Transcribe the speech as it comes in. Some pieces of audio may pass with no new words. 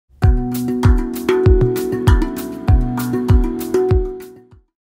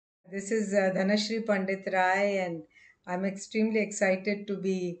This is Dhanashree Pandit Rai, and I'm extremely excited to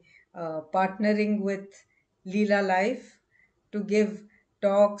be partnering with Leela Life to give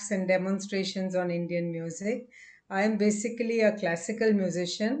talks and demonstrations on Indian music. I am basically a classical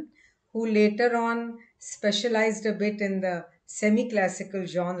musician who later on specialized a bit in the semi classical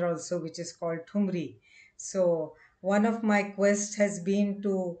genre, also, which is called Thumri. So, one of my quests has been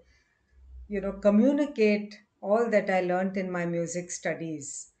to communicate all that I learnt in my music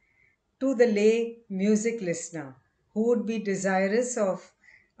studies to the lay music listener who would be desirous of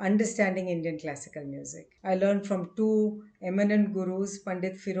understanding Indian classical music. I learned from two eminent gurus,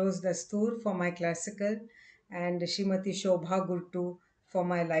 Pandit Firoz Dastoor for my classical and Srimati Shobha Gurtu for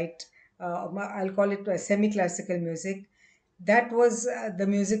my light, I'll call it semi-classical music. That was the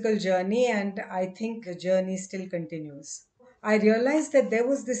musical journey, and I think the journey still continues. I realized that there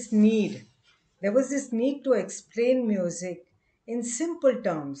was this need to explain music in simple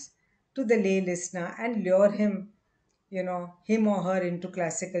terms to the lay listener and lure him or her into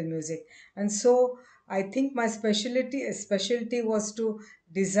classical music. And so I think my specialty was to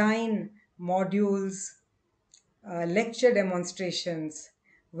design modules, lecture demonstrations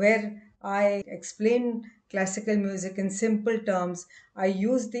where I explain classical music in simple terms. I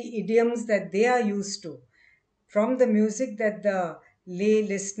use the idioms that they are used to from the music that the lay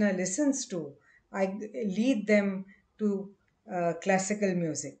listener listens to. I lead them to classical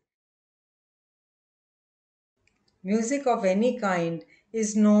music. Music of any kind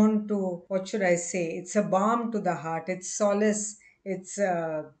is known to, what should I say, it's a balm to the heart, it's solace, it's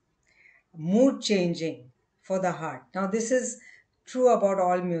mood changing for the heart. Now, this is true about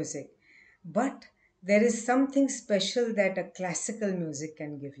all music, but there is something special that a classical music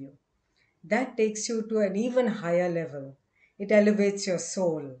can give you. That takes you to an even higher level. It elevates your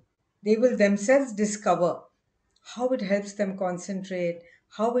soul. They will themselves discover how it helps them concentrate,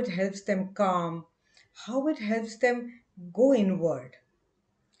 how it helps them calm, how it helps them go inward.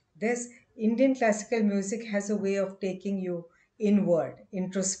 This Indian classical music has a way of taking you inward,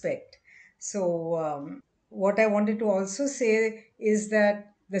 introspect. So, what I wanted to also say is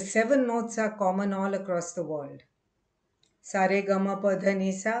that the seven notes are common all across the world. Sa re ga ma pa dha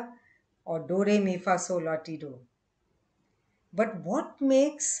ni sa or do re mi fa sol la ti do. But what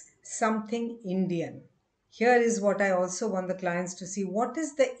makes something Indian? Here is what I also want the clients to see. What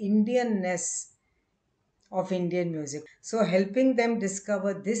is the Indianness of Indian music? So helping them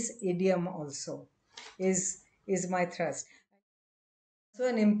discover this idiom also is my thrust. So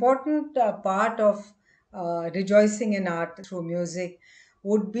an important part of rejoicing in art through music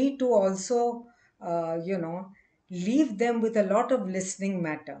would be to also, leave them with a lot of listening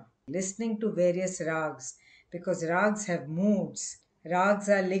matter, listening to various rags, because rags have moods. Rags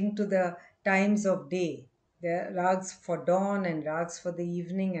are linked to the times of day. There are rags for dawn and rags for the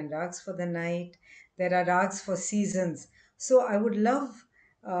evening and rags for the night. There are rags for seasons. So I would love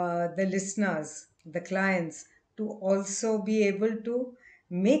the listeners, the clients, to also be able to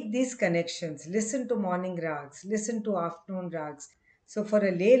make these connections. Listen to morning rags, listen to afternoon rags. So for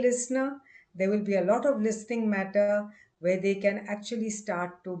a lay listener, there will be a lot of listening matter where they can actually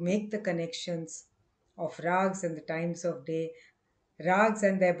start to make the connections of rags and the times of day, rags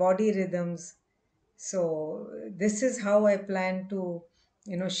and their body rhythms. So this is how I plan to,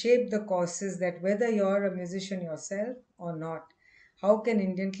 shape the courses, that whether you're a musician yourself or not, how can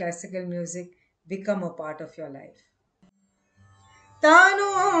Indian classical music become a part of your life?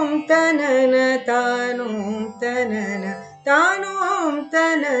 Tanum tanana tanum tanana tanum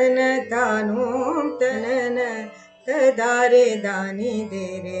tanana tanum tanana tadare dani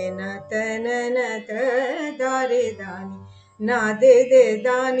dere na tanana tadare dani na de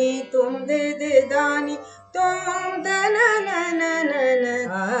dani tum de dani tum tanana na na na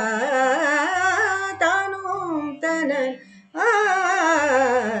tanum tanana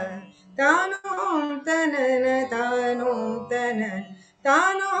tanum tanana tanum tanana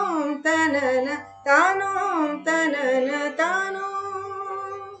tanum tanana